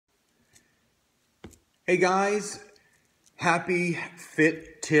Hey guys, happy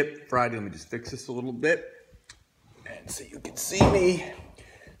Fit Tip Friday. Let me just fix this a little bit and so you can see me.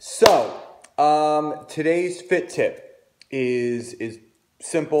 So, today's Fit Tip is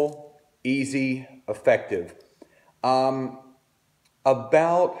simple, easy, effective. About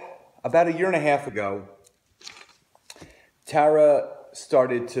a year and a half ago, Tara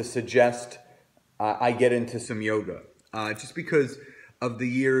started to suggest I get into some yoga, just because of the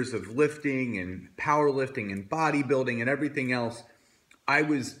years of lifting and powerlifting and bodybuilding and everything else. I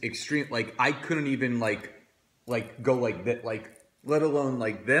was extreme, like I couldn't even like go like that, let alone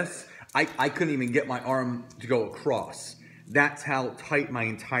like this. I couldn't even get my arm to go across. That's how tight my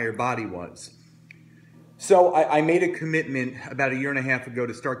entire body was. So I made a commitment about a year and a half ago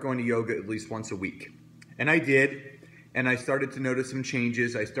to start going to yoga at least once a week. And I did, and I started to notice some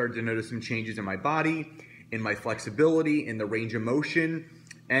changes. I started to notice some changes in my body, in my flexibility, in the range of motion,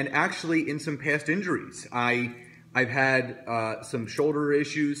 and actually in some past injuries. I've had some shoulder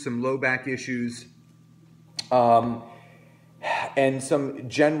issues, some low back issues, and some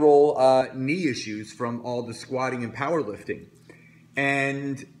general knee issues from all the squatting and powerlifting.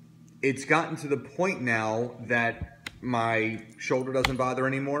 And it's gotten to the point now that my shoulder doesn't bother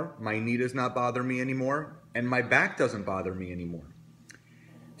anymore, my knee does not bother me anymore, and my back doesn't bother me anymore.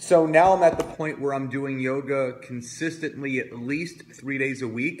 So now I'm at the point where I'm doing yoga consistently at least 3 days a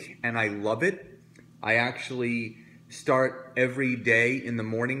week, and I love it. I actually start every day in the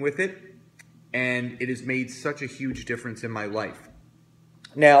morning with it, and it has made such a huge difference in my life.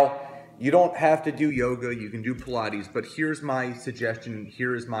 Now, you don't have to do yoga, you can do Pilates, but here's my suggestion,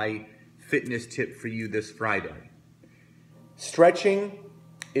 here is my fitness tip for you this Friday. Stretching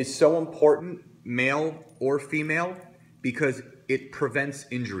is so important, male or female, because it prevents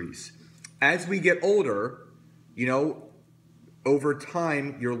injuries. As we get older, over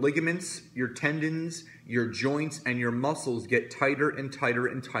time, your ligaments, your tendons, your joints, and your muscles get tighter and tighter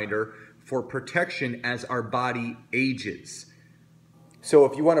and tighter for protection as our body ages. So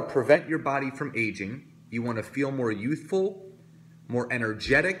if you want to prevent your body from aging, you want to feel more youthful, more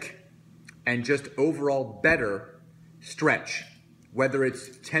energetic, and just overall better, stretch. Whether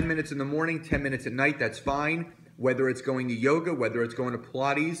it's 10 minutes in the morning, 10 minutes at night, that's fine. Whether it's going to yoga, whether it's going to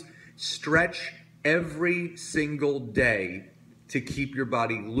Pilates, stretch every single day to keep your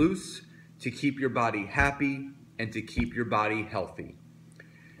body loose, to keep your body happy, and to keep your body healthy.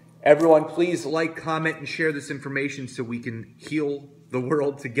 Everyone, please like, comment, and share this information so we can heal the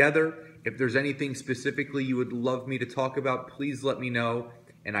world together. If there's anything specifically you would love me to talk about, please let me know,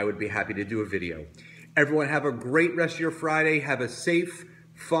 and I would be happy to do a video. Everyone, have a great rest of your Friday. Have a safe,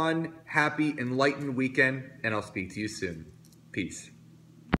 fun, happy, enlightened weekend, and I'll speak to you soon. Peace.